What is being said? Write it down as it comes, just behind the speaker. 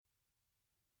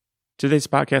Today's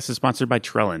podcast is sponsored by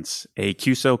Trellance, a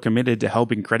QSO committed to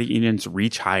helping credit unions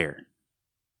reach higher.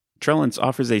 Trellance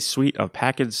offers a suite of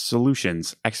packaged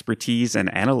solutions, expertise,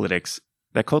 and analytics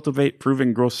that cultivate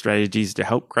proven growth strategies to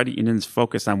help credit unions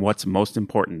focus on what's most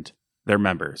important, their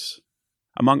members.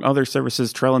 Among other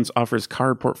services, Trellance offers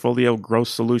card portfolio growth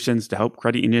solutions to help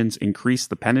credit unions increase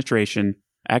the penetration,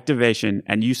 activation,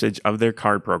 and usage of their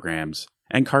card programs,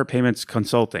 and card payments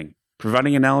consulting,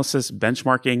 providing analysis,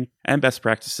 benchmarking, and best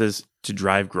practices to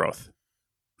drive growth.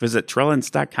 Visit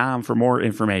Trellance.com for more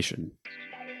information.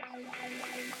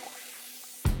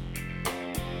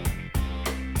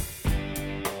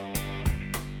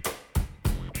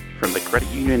 From the Credit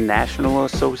Union National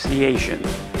Association,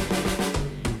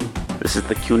 this is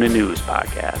the CUNA News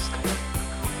Podcast.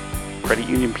 Credit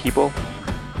union people,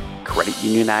 credit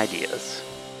union ideas.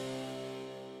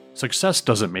 Success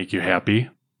doesn't make you happy.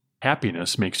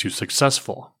 Happiness makes you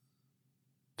successful.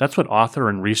 That's what author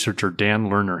and researcher Dan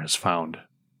Lerner has found.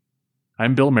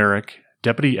 I'm Bill Merrick,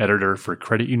 Deputy Editor for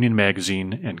Credit Union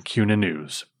Magazine and CUNA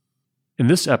News. In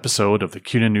this episode of the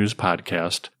CUNA News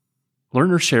Podcast,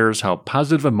 Lerner shares how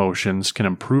positive emotions can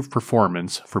improve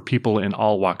performance for people in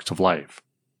all walks of life.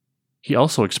 He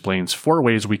also explains 4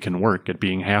 ways we can work at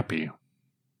being happy.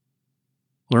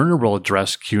 Lerner will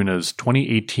address CUNA's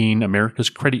 2018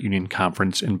 America's Credit Union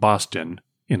Conference in Boston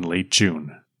in late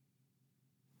June.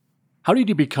 How did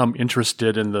you become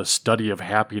interested in the study of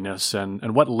happiness,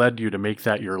 and what led you to make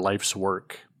that your life's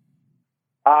work?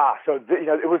 It's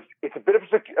a bit of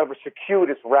a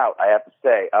circuitous route, I have to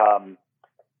say.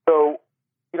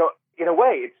 In a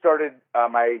way, it started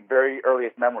my very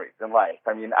earliest memories in life.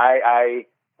 I mean, I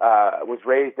was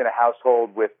raised in a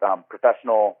household with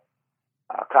professional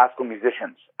classical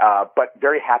musicians, but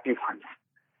very happy ones.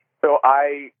 So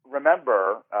I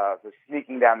remember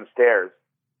sneaking down the stairs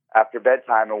after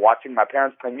bedtime and watching my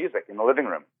parents play music in the living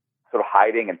room, sort of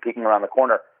hiding and peeking around the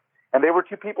corner. And they were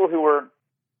 2 people who were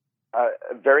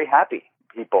very happy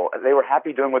people. They were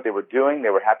happy doing what they were doing. They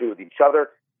were happy with each other.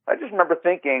 I just remember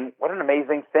thinking, what an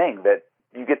amazing thing that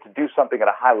you get to do something at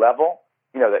a high level,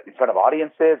 that in front of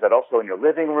audiences, that also in your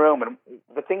living room, and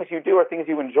the things you do are things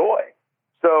you enjoy.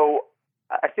 So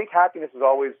I think happiness is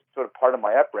always sort of part of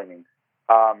my upbringing.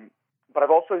 But I've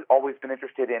also always been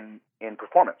interested in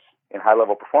performance, in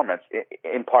high-level performance,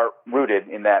 in part rooted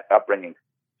in that upbringing.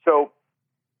 So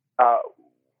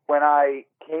when I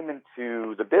came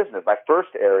into the business, my first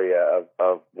area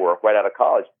of work right out of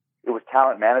college, it was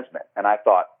talent management. And I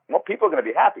thought, well, people are going to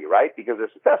be happy, right, because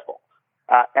they're successful.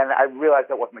 And I realized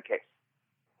that wasn't the case.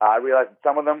 I realized that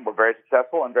some of them were very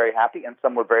successful and very happy, and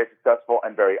some were very successful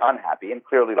and very unhappy, and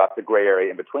clearly lots of gray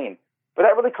area in between. But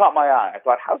that really caught my eye. I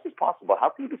thought, how is this possible? How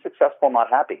can you be successful and not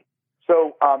happy?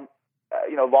 So,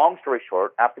 long story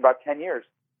short, after about 10 years,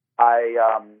 I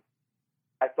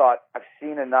thought, I've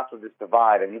seen enough of this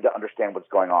divide. I need to understand what's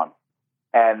going on.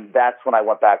 And that's when I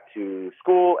went back to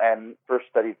school and first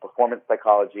studied performance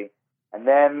psychology, and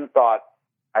then thought,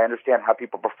 I understand how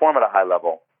people perform at a high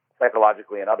level,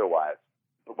 psychologically and otherwise.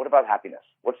 But what about happiness?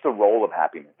 What's the role of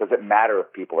happiness? Does it matter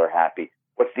if people are happy?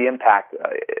 What's the impact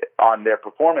on their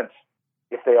performance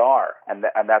if they are? And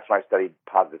that's when I studied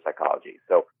positive psychology.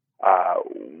 So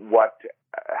what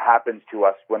happens to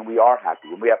us when we are happy,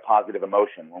 when we have positive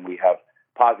emotion, when we have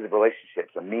positive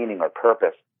relationships or meaning or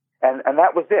purpose? And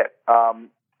that was it.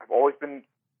 I've always been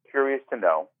curious to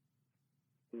know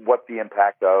what the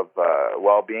impact of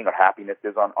well-being or happiness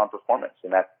is on performance.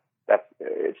 And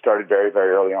it started very, very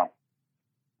early on.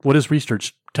 What does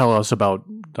research tell us about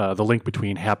the link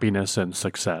between happiness and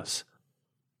success?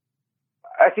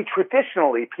 I think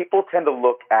traditionally people tend to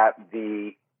look at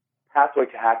the pathway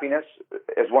to happiness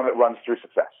as one that runs through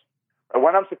success. Or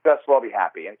when I'm successful, I'll be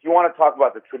happy. And if you want to talk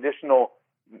about the traditional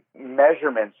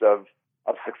measurements of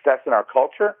success in our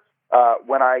culture,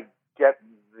 when I get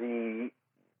the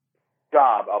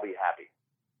job, I'll be happy.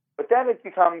 But then it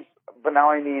becomes, but now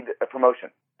I need a promotion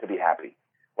to be happy.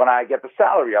 When I get the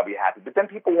salary, I'll be happy. But then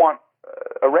people want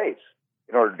a raise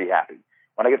in order to be happy.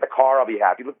 When I get the car, I'll be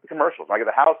happy. Look at the commercials. When I get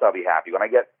the house, I'll be happy. When I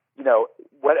get,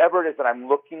 whatever it is that I'm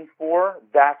looking for,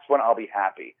 that's when I'll be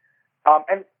happy.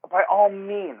 And by all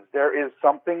means, there is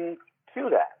something to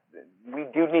that. We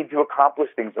do need to accomplish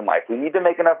things in life. We need to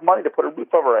make enough money to put a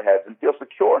roof over our heads and feel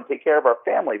secure and take care of our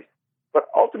families. But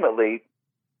ultimately,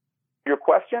 your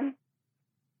question,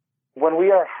 when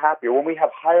we are happy, or when we have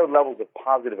higher levels of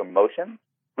positive emotion,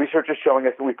 research is showing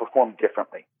us that we perform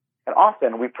differently. And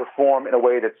often we perform in a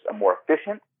way that's more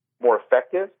efficient, more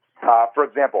effective. For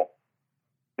example,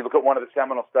 you look at one of the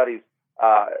seminal studies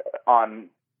on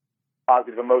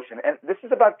positive emotion, and this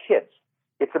is about kids.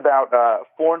 It's about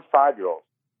 4 and 5-year-olds.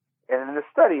 And in the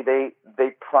study,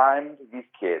 they primed these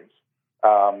kids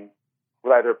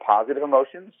with either positive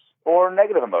emotions or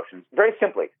negative emotions. Very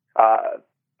simply,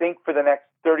 think for the next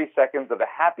 30 seconds of the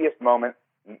happiest moment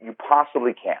you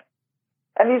possibly can.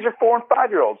 And these are 4 and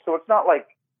 5-year-olds, so it's not like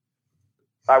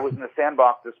I was in the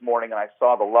sandbox this morning and I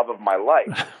saw the love of my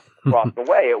life across the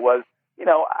way. It was,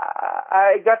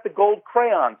 I got the gold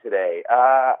crayon today.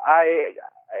 I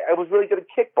was really good at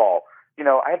kickball.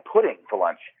 I had pudding for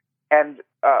lunch. And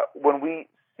when we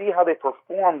see how they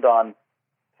performed on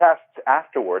tests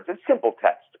afterwards, it's simple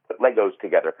tests, put Legos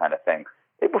together kind of thing,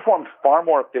 they performed far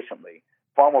more efficiently,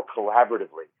 far more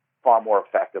collaboratively, far more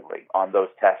effectively on those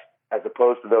tests as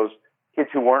opposed to those kids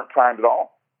who weren't primed at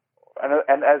all.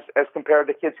 And as compared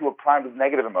to kids who were primed with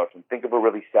negative emotions, think of a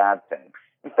really sad thing.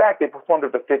 In fact, they performed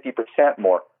up to 50%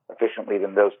 more efficiently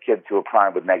than those kids who were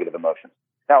primed with negative emotions.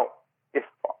 Now, if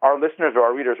our listeners or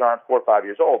our readers aren't 4 or 5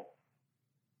 years old,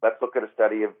 let's look at a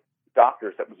study of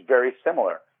doctors that was very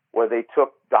similar, where they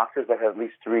took doctors that had at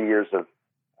least 3 years of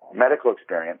medical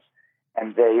experience,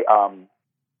 and they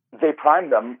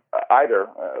primed them either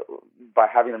by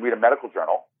having them read a medical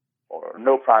journal, or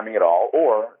no priming at all,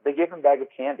 or they gave them a bag of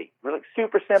candy. Really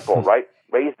super simple, right?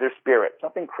 Raise their spirit,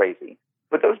 something crazy.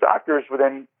 But those doctors were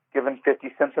then given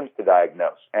 50 symptoms to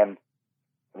diagnose. And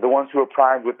the ones who were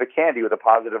primed with the candy with a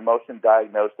positive emotion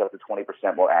diagnosed up to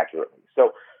 20% more accurately.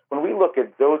 So when we look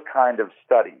at those kind of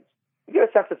studies, we get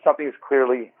a sense that something has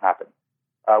clearly happened.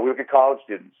 We look at college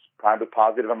students primed with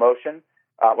positive emotion,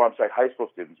 high school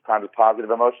students primed with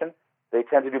positive emotion. They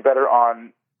tend to do better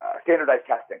on standardized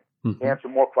testing. They answer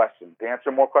more questions. They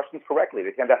answer more questions correctly.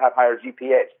 They tend to have higher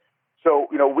GPAs. So,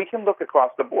 we can look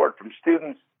across the board from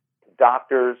students to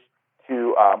doctors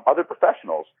to other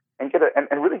professionals and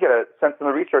really get a sense from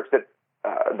the research that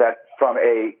from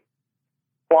a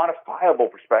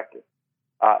quantifiable perspective,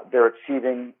 they're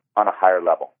achieving on a higher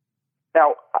level.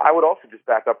 Now, I would also just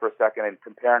back up for a second and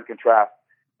compare and contrast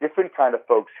different kind of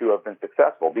folks who have been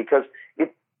successful, because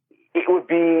it would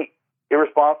be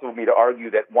irresponsible of me to argue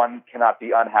that one cannot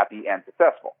be unhappy and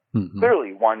successful.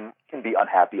 Clearly, one can be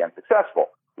unhappy and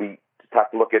successful. We just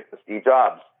have to look at Steve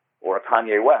Jobs or a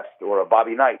Kanye West or a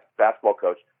Bobby Knight, basketball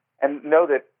coach, and know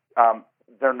that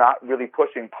they're not really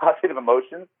pushing positive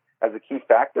emotions as a key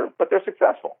factor, but they're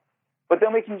successful. But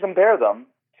then we can compare them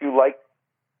to like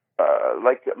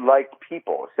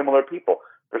people, similar people.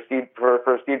 For Steve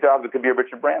Jobs, it could be a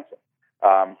Richard Branson.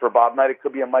 For Bob Knight, it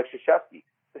could be a Mike Krzyzewski.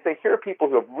 To say, here are people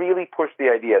who have really pushed the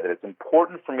idea that it's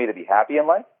important for me to be happy in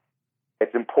life.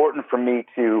 It's important for me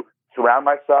to surround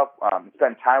myself,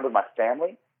 spend time with my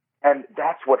family, and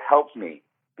that's what helps me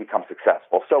become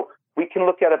successful. So we can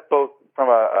look at it both from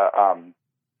a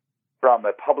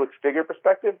public figure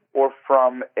perspective or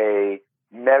from a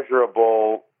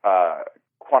measurable,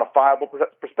 quantifiable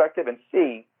perspective, and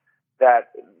see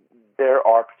that there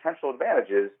are potential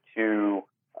advantages to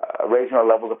raising our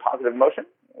levels of positive emotion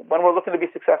when we're looking to be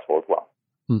successful as well.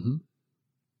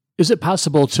 Is it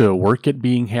possible to work at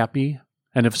being happy?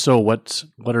 And if so, what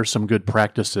are some good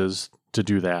practices to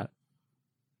do that?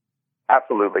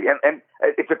 Absolutely. And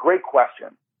it's a great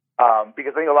question,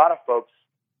 because I think a lot of folks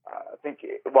think,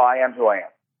 well, I am who I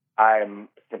am. I'm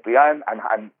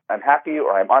happy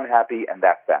or I'm unhappy, and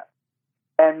that's that.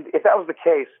 And if that was the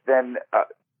case, then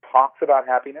talks about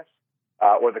happiness,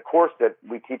 or the course that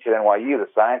we teach at NYU, the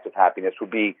science of happiness,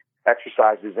 would be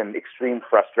exercises in extreme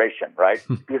frustration, right?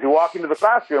 Because we walk into the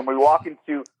classroom, we walk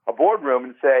into a boardroom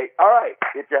and say, all right,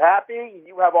 if you're happy,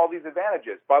 you have all these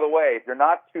advantages. By the way, if you're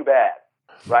not, too bad,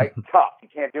 right? Tough. You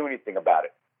can't do anything about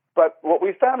it. But what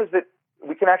we found is that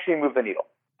we can actually move the needle.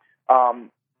 The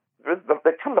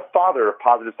father of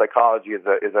positive psychology is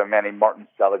a man named Martin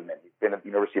Seligman. He's been at the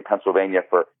University of Pennsylvania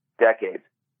for decades.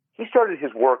 He started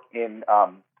his work in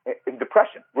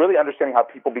depression, really understanding how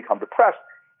people become depressed.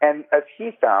 And as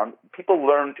he found, people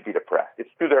learn to be depressed.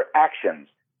 It's through their actions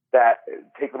that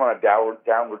take them on a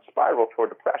downward spiral toward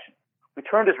depression. We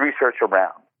turned his research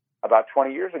around about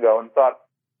 20 years ago and thought,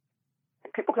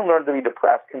 if people can learn to be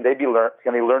depressed, can they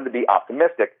learn to be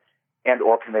optimistic, and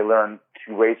or can they learn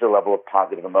to raise their level of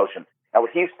positive emotion? Now,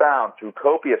 what he's found through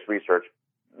copious research,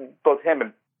 both him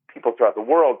and people throughout the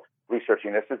world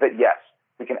researching this, is that yes,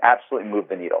 we can absolutely move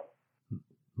the needle.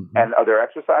 And are there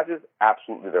exercises?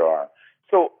 Absolutely there are.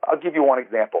 So I'll give you one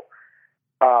example.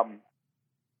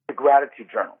 The gratitude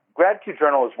journal. Gratitude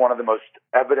journal is one of the most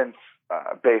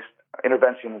evidence-based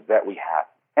interventions that we have.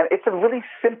 And it's a really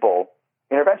simple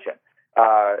intervention.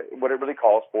 What it really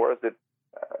calls for is that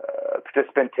a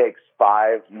participant takes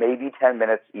 5, maybe 10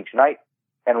 minutes each night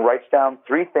and writes down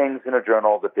 3 things in a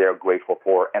journal that they are grateful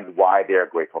for and why they are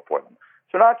grateful for them.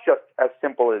 So not just as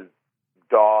simple as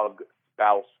dog,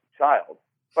 spouse, child,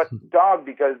 but dog,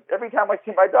 because every time I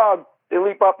see my dog, they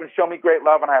leap up and show me great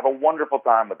love, and I have a wonderful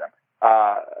time with them.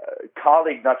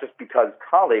 Colleague, not just because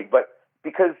colleague, but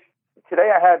because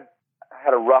today I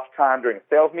had a rough time during a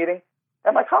sales meeting,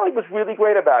 and my colleague was really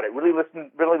great about it, really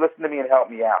listened to me and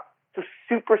helped me out. So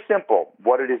super simple,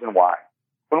 what it is and why.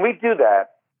 When we do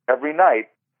that every night,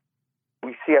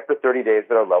 we see after 30 days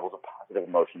that our levels of positive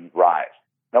emotions rise.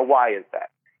 Now, why is that?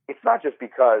 It's not just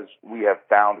because we have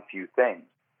found a few things.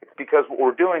 It's because what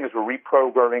we're doing is we're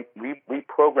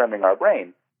reprogramming our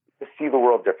brain to see the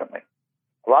world differently.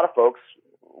 A lot of folks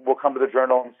will come to the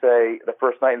journal and say, the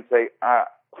first night and say,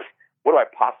 what do I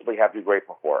possibly have to be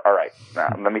grateful for? All right, now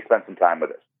let me spend some time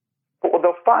with this. But what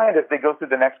they'll find as they go through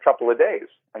the next couple of days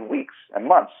and weeks and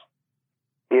months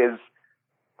is,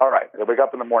 all right, I wake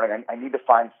up in the morning, I need to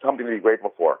find something to be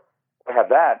grateful for. I have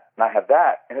that, and I have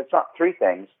that, and it's not 3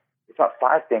 things, it's not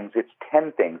 5 things, it's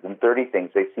 10 things and 30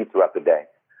 things they see throughout the day.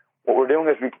 What we're doing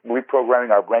is reprogramming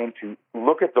our brain to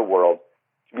look at the world,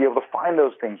 to be able to find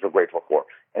those things we're grateful for.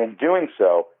 And in doing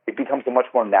so, it becomes a much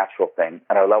more natural thing,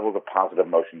 and our levels of positive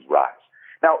emotions rise.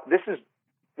 Now, this is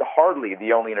hardly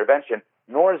the only intervention,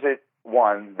 nor is it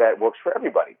one that works for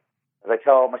everybody. As I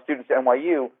tell my students at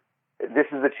NYU, this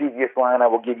is the cheesiest line I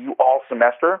will give you all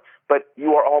semester, but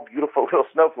you are all beautiful little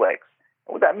snowflakes.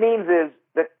 And what that means is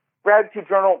that Gratitude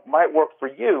Journal might work for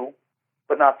you,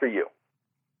 but not for you.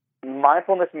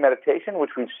 Mindfulness and meditation,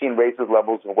 which we've seen raises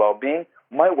levels of well-being,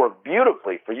 might work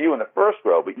beautifully for you in the first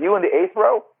row, but you in the 8th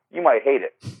row, you might hate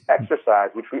it. Exercise,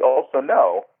 which we also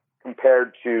know,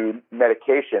 compared to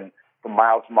medication for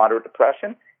mild to moderate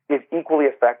depression, is equally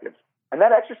effective. And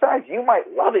that exercise, you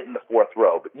might love it in the 4th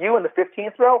row, but you in the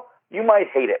 15th row, you might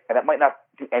hate it, and it might not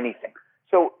do anything.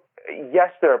 So, yes,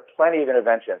 there are plenty of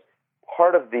interventions.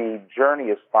 Part of the journey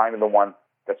is finding the one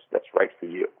that's right for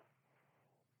you.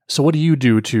 So what do you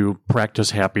do to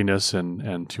practice happiness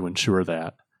and to ensure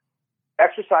that?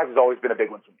 Exercise has always been a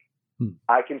big one for me.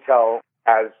 I can tell,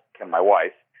 as can my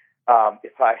wife,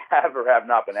 if I have or have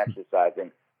not been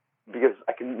exercising, because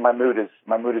my mood is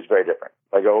very different.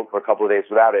 If I go for a couple of days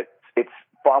without it, it's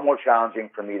far more challenging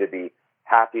for me to be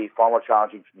happy, far more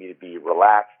challenging for me to be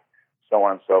relaxed, so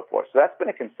on and so forth. So that's been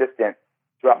a consistent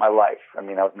throughout my life. I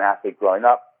mean, I was an athlete growing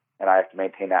up, and I have to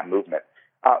maintain that movement.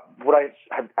 What I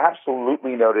have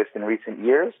absolutely noticed in recent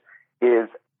years is,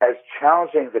 as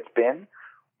challenging as it's been,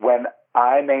 when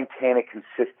I maintain a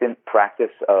consistent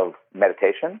practice of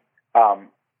meditation,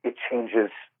 it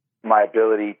changes my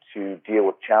ability to deal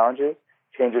with challenges,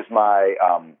 changes my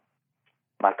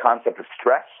my concept of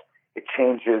stress. It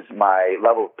changes my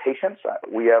level of patience.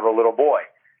 We have a little boy.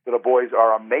 Little boys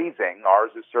are amazing.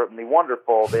 Ours is certainly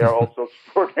wonderful. They are also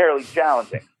extraordinarily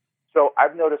challenging. So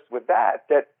I've noticed with that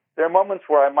there are moments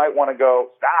where I might want to go,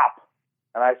 stop.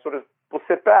 And I sort of will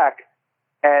sit back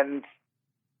and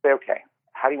say, okay,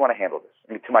 how do you want to handle this?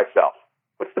 I mean, to myself,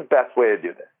 what's the best way to do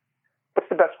this? What's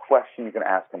the best question you can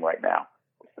ask him right now?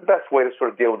 What's the best way to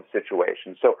sort of deal with the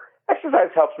situation? So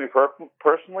exercise helps me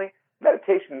personally.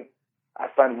 Meditation, I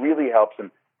find, really helps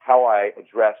in how I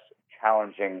address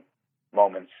challenging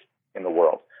moments in the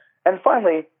world. And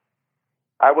finally,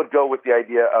 I would go with the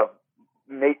idea of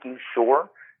making sure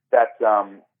that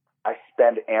I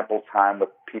spend ample time with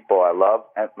people I love,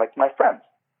 and like my friends.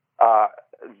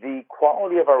 The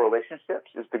quality of our relationships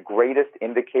is the greatest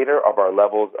indicator of our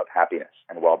levels of happiness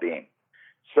and well-being.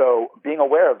 So being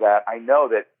aware of that, I know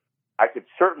that I could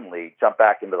certainly jump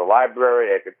back into the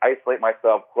library. I could isolate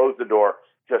myself, close the door,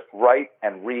 just write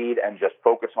and read and just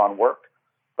focus on work.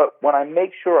 But when I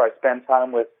make sure I spend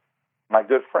time with my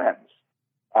good friends,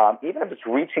 even if it's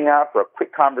reaching out for a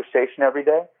quick conversation every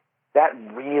day, that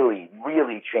really,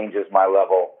 really changes my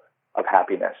level of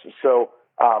happiness. So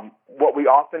what we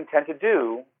often tend to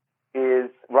do is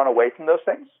run away from those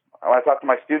things. When I talk to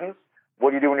my students, what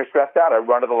do you do when you're stressed out? I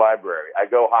run to the library. I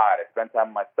go hide. I spend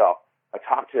time with myself. I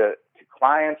talk to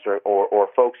clients or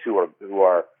folks who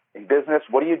are in business.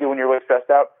 What do you do when you're really stressed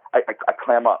out? I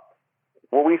clam up.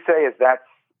 What we say is that's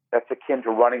akin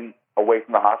to running away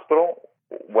from the hospital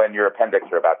when your appendix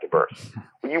are about to burst.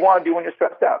 What you want to do when you're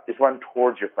stressed out is run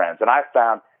towards your friends. And I've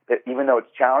found that even though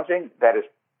it's challenging, that is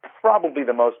probably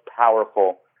the most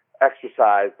powerful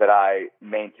exercise that I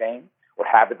maintain, or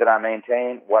habit that I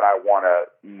maintain, when I want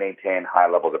to maintain high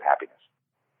levels of happiness.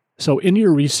 So in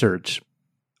your research,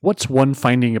 what's one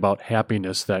finding about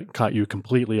happiness that caught you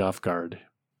completely off guard?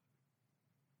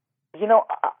 You know,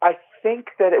 I think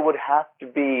that it would have to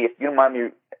be, if you don't mind me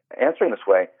answering this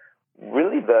way,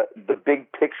 really the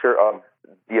big picture of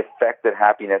the effect that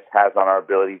happiness has on our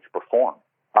ability to perform.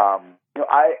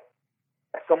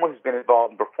 As someone who's been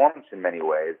involved in performance in many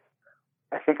ways,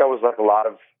 I think I was like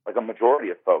a majority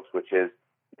of folks, which is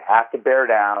You have to bear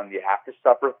down. You have to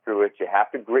suffer through it. You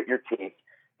have to grit your teeth,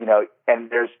 and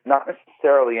there's not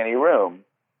necessarily any room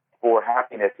for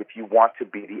happiness if you want to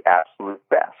be the absolute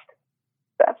best.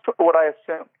 That's what I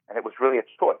assumed, and it was really a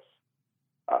choice.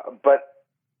 But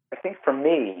I think for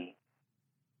me,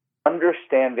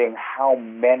 understanding how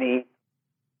many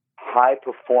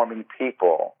high-performing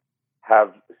people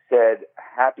have said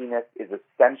happiness is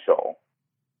essential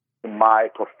to my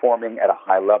performing at a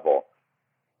high level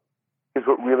is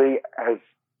what really has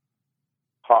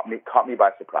caught me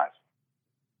by surprise.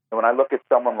 And when I look at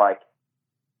someone like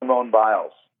Simone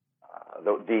Biles,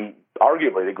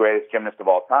 arguably the greatest gymnast of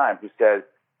all time, who says,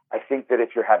 I think that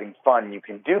if you're having fun, you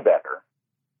can do better.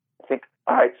 I think,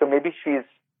 all right, so maybe she's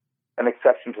an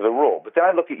exception to the rule. But then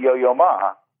I look at Yo-Yo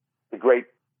Ma, the great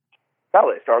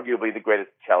cellist, arguably the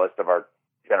greatest cellist of our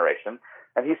generation,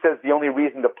 and he says the only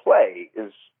reason to play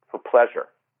is for pleasure.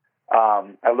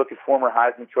 I look at former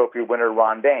Heisman Trophy winner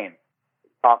Ron Dane, who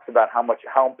talks about how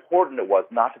important it was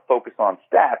not to focus on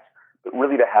stats, but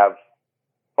really to have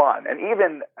fun. And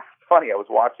even, funny, I was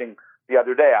watching the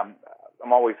other day,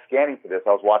 I'm always scanning for this,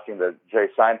 I was watching the Jerry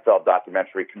Seinfeld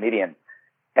documentary, Comedian,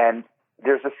 and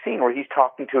there's a scene where he's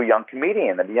talking to a young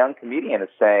comedian, and the young comedian is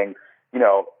saying,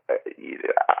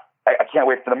 I can't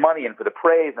wait for the money and for the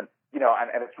praise, and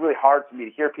it's really hard for me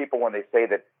to hear people when they say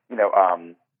that,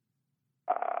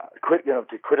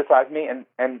 to criticize me,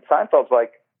 and Seinfeld's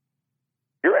like,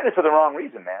 you're in it for the wrong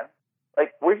reason, man.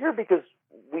 Like, we're here because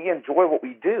we enjoy what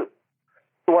we do.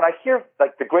 So when I hear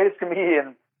like the greatest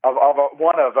comedian of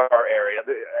one of our area,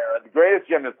 the greatest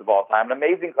gymnast of all time, an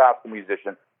amazing classical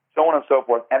musician, so on and so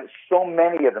forth, and so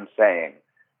many of them saying,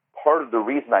 part of the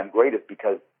reason I'm great is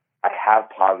because I have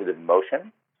positive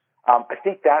emotion, I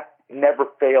think that never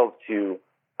fails to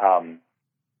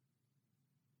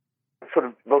sort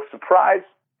of both surprise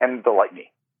and delight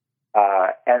me,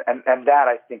 and that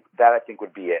I think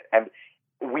would be it. And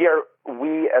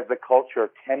we as a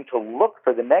culture tend to look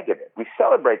for the negative. We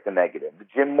celebrate the negative. The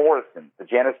Jim Morrison, the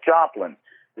Janis Joplin,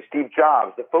 the Steve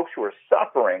Jobs, the folks who are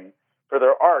suffering for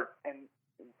their art, and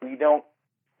we don't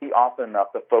see often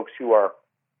enough the folks who are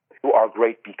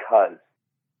great because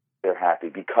they're happy,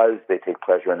 because they take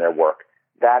pleasure in their work.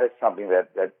 That is something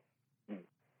that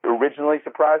originally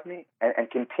surprised me and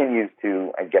continues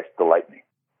to, I guess, delight me.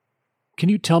 Can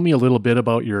you tell me a little bit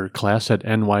about your class at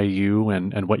NYU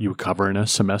and what you cover in a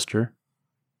semester?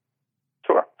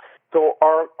 Sure. So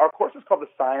our course is called The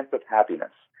Science of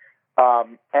Happiness.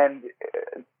 And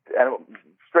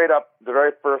straight up, the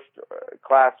very first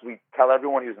class, we tell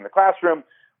everyone who's in the classroom,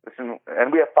 listen,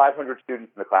 and we have 500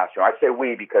 students in the classroom. I say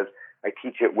we because I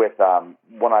teach it with one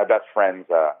of my best friends,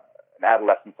 an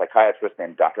adolescent psychiatrist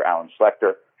named Dr. Alan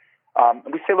Schlechter.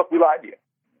 And we say, look, we lied to you.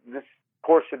 This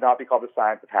course should not be called The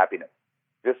Science of Happiness.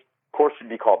 This course should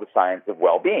be called The Science of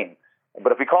Well-Being.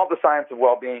 But if we called it The Science of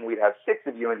Well-Being, we'd have 6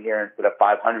 of you in here instead of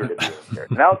 500 of you in here.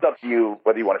 Now it's up to you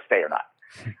whether you want to stay or not.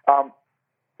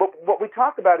 But what we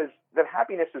talk about is that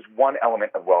happiness is one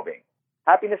element of well-being.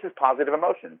 Happiness is positive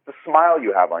emotion. It's the smile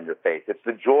you have on your face. It's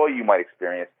the joy you might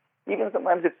experience. Even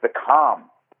sometimes it's the calm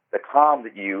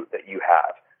that you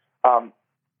have.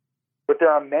 But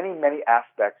there are many, many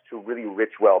aspects to really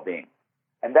rich well-being.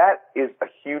 And that is a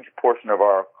huge portion of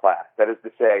our class. That is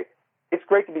to say, it's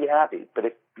great to be happy, but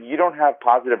if you don't have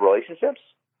positive relationships,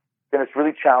 then it's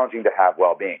really challenging to have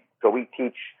well-being. So we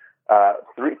teach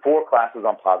 4 classes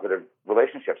on positive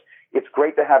relationships. It's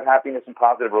great to have happiness and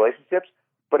positive relationships,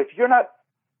 but if you're not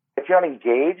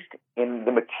engaged in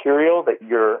the material that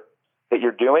you're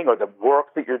doing or the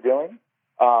work that you're doing,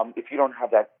 if you don't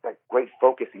have that great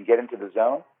focus and get into the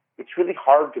zone, it's really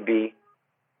hard to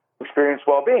experience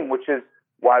well-being, which is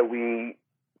why we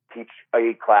teach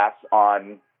a class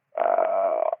on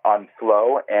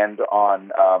flow and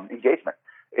on engagement.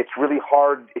 It's really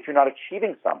hard if you're not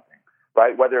achieving something,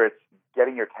 right? Whether it's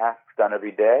getting your tasks done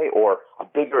every day or a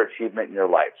bigger achievement in your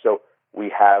life. So we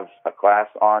have a class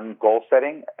on goal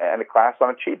setting and a class on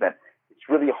achievement. It's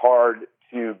really hard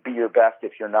to be your best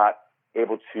if you're not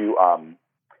able to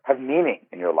have meaning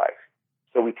in your life.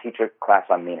 So we teach a class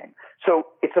on meaning. So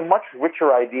it's a much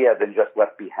richer idea than just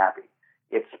let's be happy.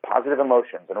 It's positive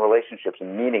emotions and relationships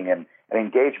and meaning and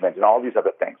engagement and all these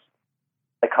other things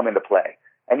that come into play.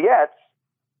 And yet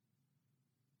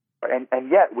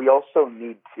we also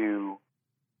need to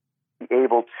be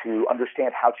able to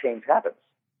understand how change happens.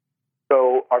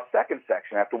 So our second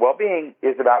section after well-being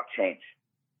is about change.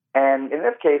 And in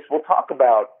this case, we'll talk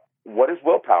about what is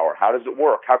willpower, how does it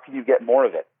work, how can you get more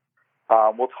of it.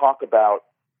 We'll talk about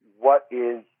what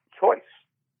is choice.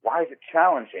 Why is it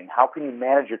challenging? How can you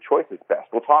manage your choices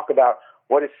best? We'll talk about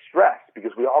what is stress,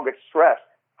 because we all get stressed.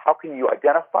 how can you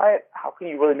identify it? How can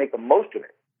you really make the most of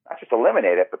it? Not just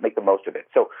eliminate it, but make the most of it.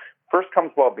 So first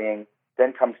comes well-being,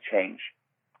 then comes change.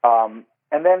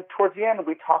 And then towards the end,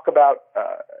 we talk about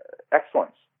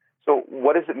excellence. So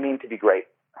what does it mean to be great?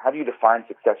 How do you define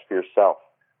success for yourself?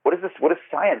 What does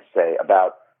science say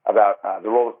about the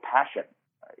role of passion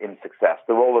in success,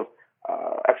 the role of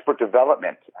expert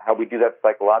development, how we do that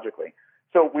psychologically?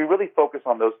 So we really focus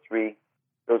on those three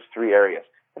areas.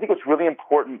 I think what's really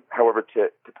important, however, to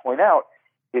point out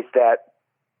is that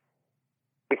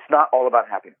it's not all about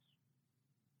happiness.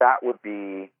 That would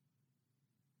be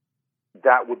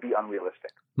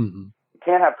unrealistic. Mm-hmm. You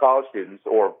can't have college students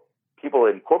or people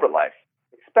in corporate life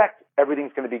expect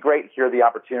everything's going to be great. Here are the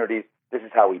opportunities. This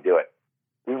is how we do it.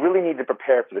 We really need to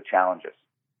prepare for the challenges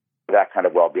for that kind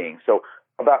of well-being. So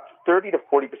about 30 to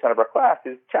 40% of our class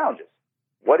is challenges.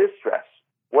 What is stress?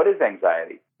 What is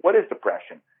anxiety? What is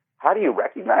depression? How do you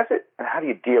recognize it, and how do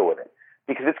you deal with it?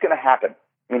 Because it's going to happen.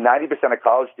 I mean, 90% of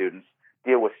college students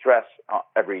deal with stress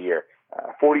every year.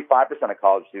 45% of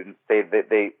college students say that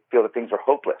they feel that things are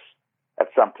hopeless at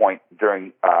some point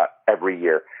during every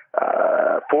year.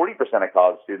 40% of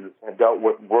college students have dealt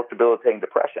with work debilitating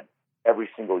depression every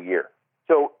single year.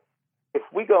 So if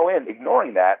we go in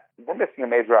ignoring that, we're missing a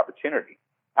major opportunity.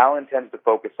 Alan tends to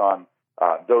focus on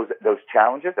those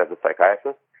challenges as a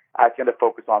psychiatrist. I tend to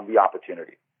focus on the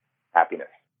opportunities, happiness,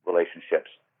 relationships,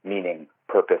 meaning,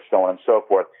 purpose, so on and so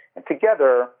forth. And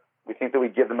together, we think that we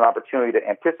give them an opportunity to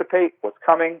anticipate what's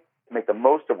coming, to make the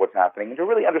most of what's happening, and to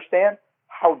really understand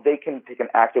how they can take an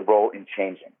active role in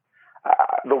changing.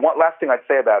 The last thing I'd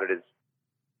say about it is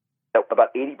that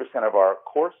about 80% of our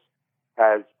course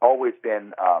has always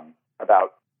been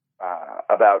about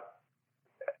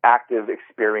active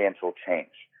experiential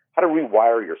change, how to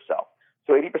rewire yourself.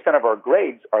 So 80% of our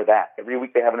grades are that. Every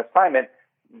week they have an assignment,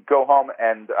 go home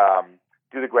and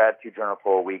do the gratitude journal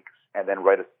for a week, and then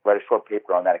write a short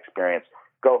paper on that experience.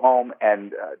 Go home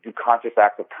and do conscious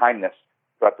acts of kindness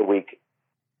throughout the week,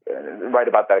 write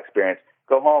about that experience.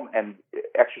 Go home and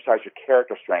exercise your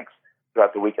character strengths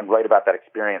throughout the week and write about that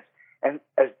experience. And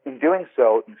in doing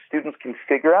so, students can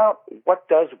figure out what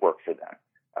does work for them.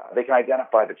 They can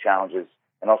identify the challenges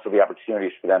and also the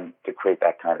opportunities for them to create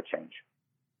that kind of change.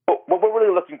 But what we're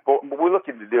really looking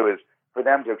to do is for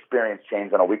them to experience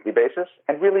change on a weekly basis,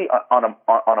 and really on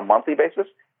a monthly basis,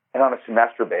 and on a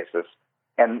semester basis,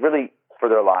 and really for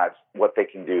their lives, what they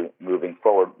can do moving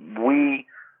forward.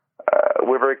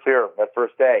 We're very clear that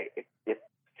first day. If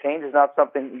change is not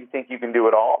something you think you can do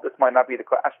at all, this might not be the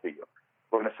class for you.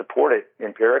 We're going to support it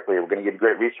empirically. We're going to give you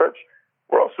great research.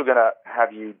 We're also going to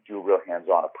have you do a real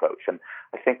hands-on approach. And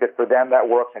I think that for them that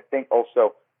works. I think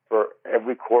also for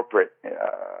every corporate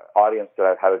audience that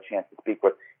I've had a chance to speak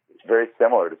with, it's very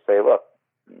similar to say, look,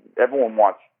 everyone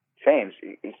wants change.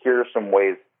 Here are some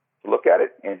ways to look at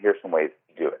it, and here's some ways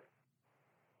to do it.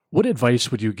 What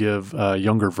advice would you give a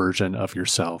younger version of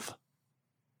yourself?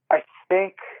 I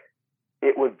think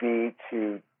it would be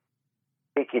to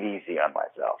take it easy on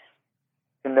myself,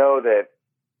 to know that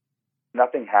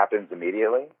nothing happens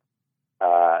immediately,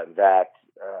 that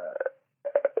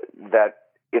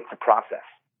it's a process.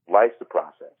 Life's a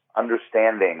process.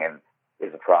 Understanding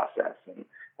is a process, and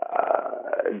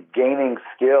gaining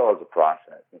skill is a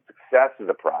process, and success is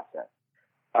a process.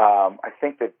 I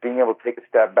think that being able to take a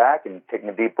step back and taking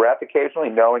a deep breath occasionally,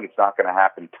 knowing it's not going to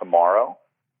happen tomorrow,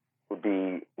 would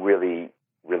be really,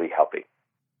 really healthy.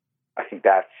 I think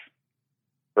that's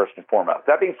first and foremost.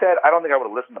 That being said, I don't think I would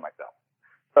have listened to myself.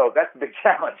 So that's a big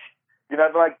challenge. You know,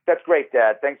 I'm like, that's great,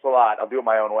 Dad. Thanks a lot. I'll do it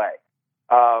my own way.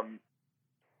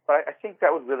 But I think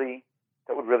that would really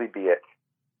be it.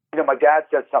 You know, my dad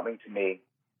said something to me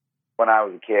when I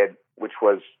was a kid, which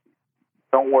was,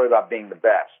 don't worry about being the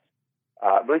best.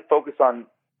 Really focus on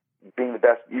being the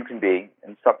best you can be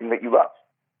in something that you love.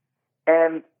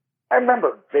 And I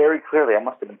remember very clearly, I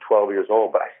must have been 12 years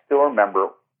old, but I still remember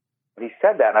when he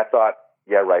said that, and I thought,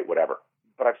 yeah, right, whatever.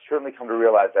 But I've certainly come to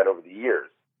realize that over the years,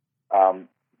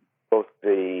 both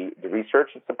the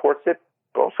research that supports it,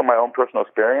 but also my own personal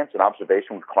experience and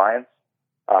observation with clients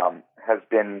has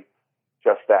been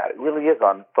just that. It really is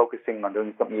on focusing on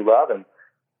doing something you love and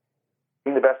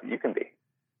being the best that you can be.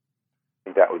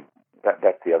 I think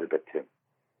that's the other bit too.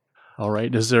 All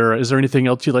right. Is there anything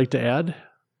else you'd like to add?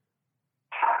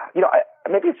 You know,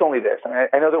 maybe it's only this. I mean,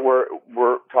 I know that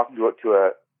we're talking to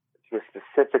a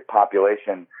specific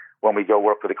population when we go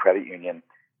work with a credit union,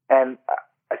 and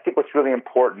I think what's really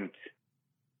important,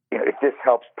 you know, if this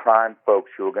helps prime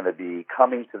folks who are going to be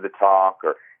coming to the talk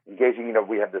or engaging, you know,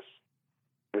 we have this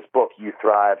book, You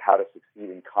Thrive: How to Succeed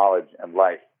in College and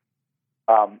Life,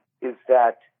 is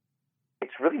that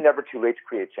it's really never too late to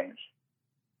create change.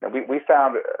 we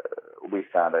found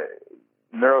a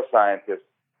neuroscientist.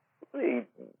 Really,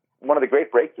 one of the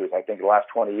great breakthroughs, I think, in the last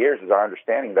 20 years is our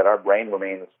understanding that our brain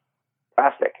remains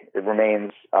plastic. It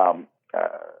remains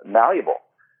malleable,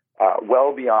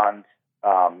 well beyond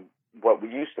what we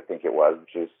used to think it was,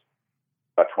 which is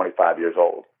about 25 years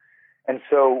old. And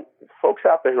so folks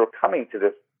out there who are coming to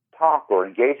this talk or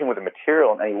engaging with the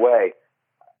material in any way,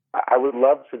 I would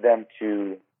love for them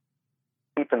to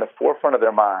keep in the forefront of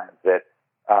their minds that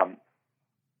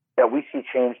we see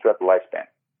change throughout the lifespan.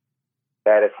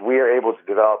 That if we are able to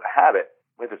develop a habit,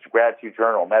 whether it's a gratitude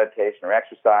journal, meditation, or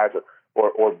exercise,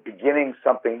 or beginning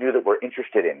something new that we're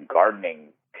interested in, gardening,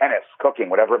 tennis, cooking,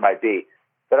 whatever it might be,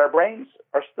 that our brains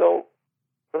are still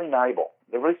really malleable.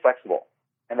 They're really flexible.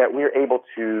 And that we're able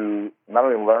to not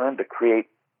only learn, but create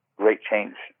great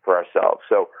change for ourselves.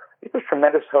 So I think there's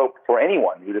tremendous hope for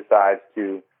anyone who decides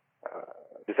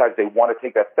they want to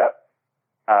take that step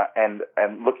and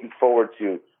looking forward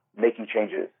to making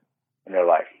changes in their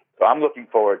life. So I'm looking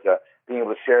forward to being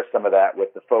able to share some of that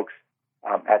with the folks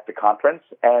at the conference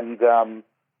and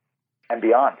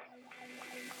beyond.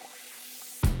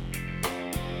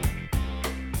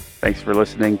 Thanks for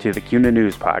listening to the CUNA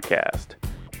News Podcast.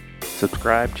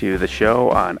 Subscribe to the show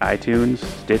on iTunes,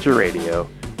 Stitcher Radio,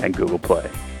 and Google Play.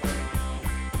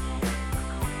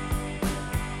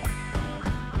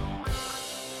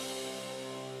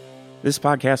 This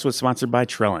podcast was sponsored by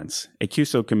Trellance, a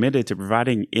CUSO committed to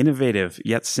providing innovative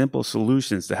yet simple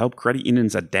solutions to help credit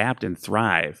unions adapt and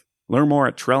thrive. Learn more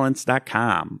at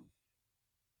Trellance.com.